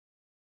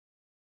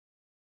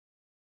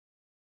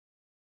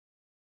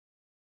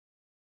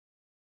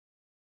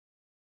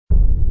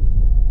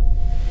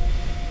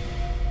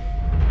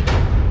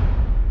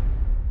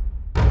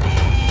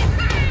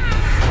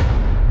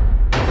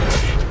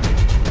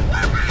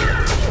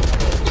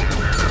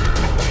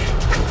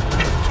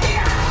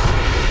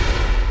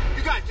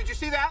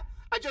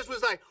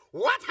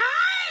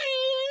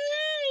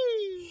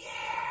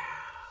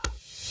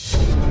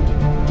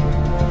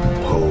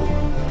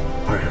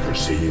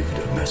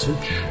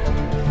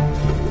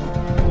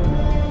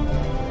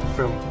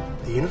From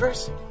the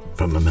universe?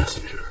 From a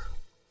messenger.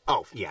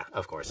 Oh, yeah,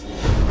 of course.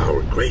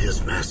 Our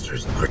greatest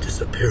masters are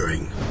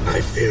disappearing.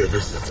 I fear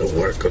this is the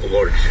work of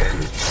Lord Shen,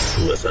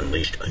 who has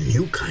unleashed a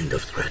new kind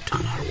of threat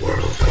on our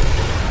world.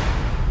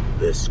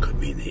 This could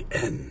mean the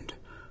end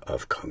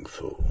of Kung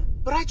Fu.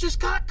 But I just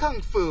got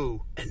Kung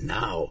Fu. And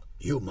now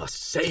you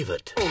must save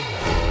it.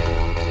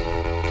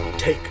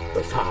 Take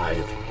the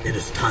 5. It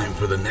is time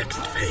for the next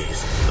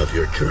phase of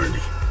your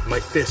journey. My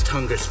fist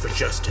hungers for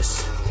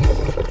justice.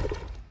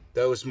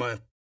 That was my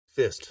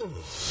fist.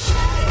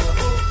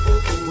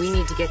 We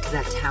need to get to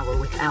that tower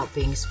without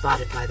being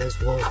spotted by those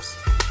wolves.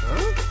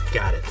 Huh?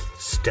 Got it.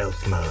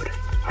 Stealth mode.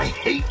 I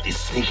hate this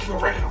sneaking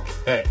around.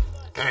 Hey.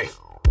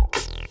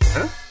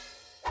 Huh?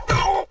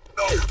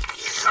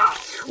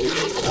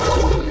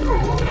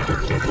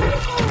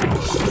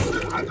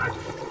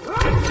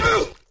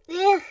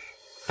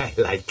 I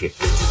like it.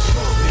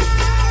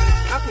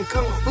 How can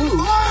Kung Fu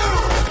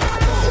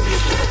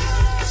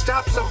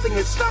stop something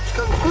that stops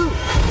Kung Fu?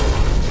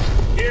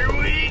 Here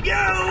we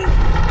go!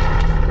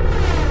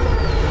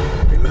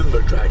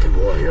 Remember, Dragon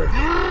Warrior,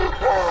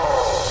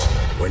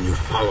 when you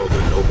follow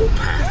the noble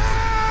path,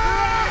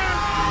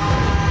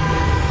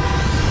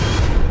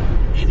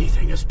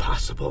 anything is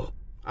possible.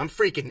 I'm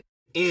freaking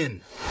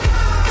in.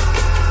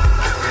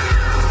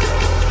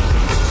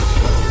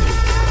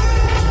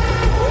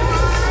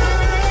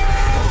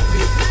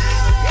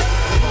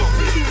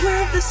 Where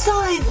are the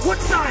signs? What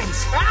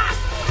signs?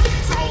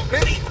 So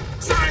many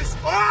signs!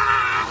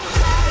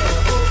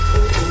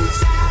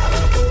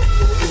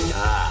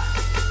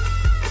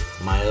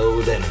 My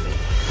old enemy.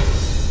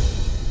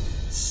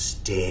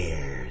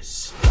 Stairs.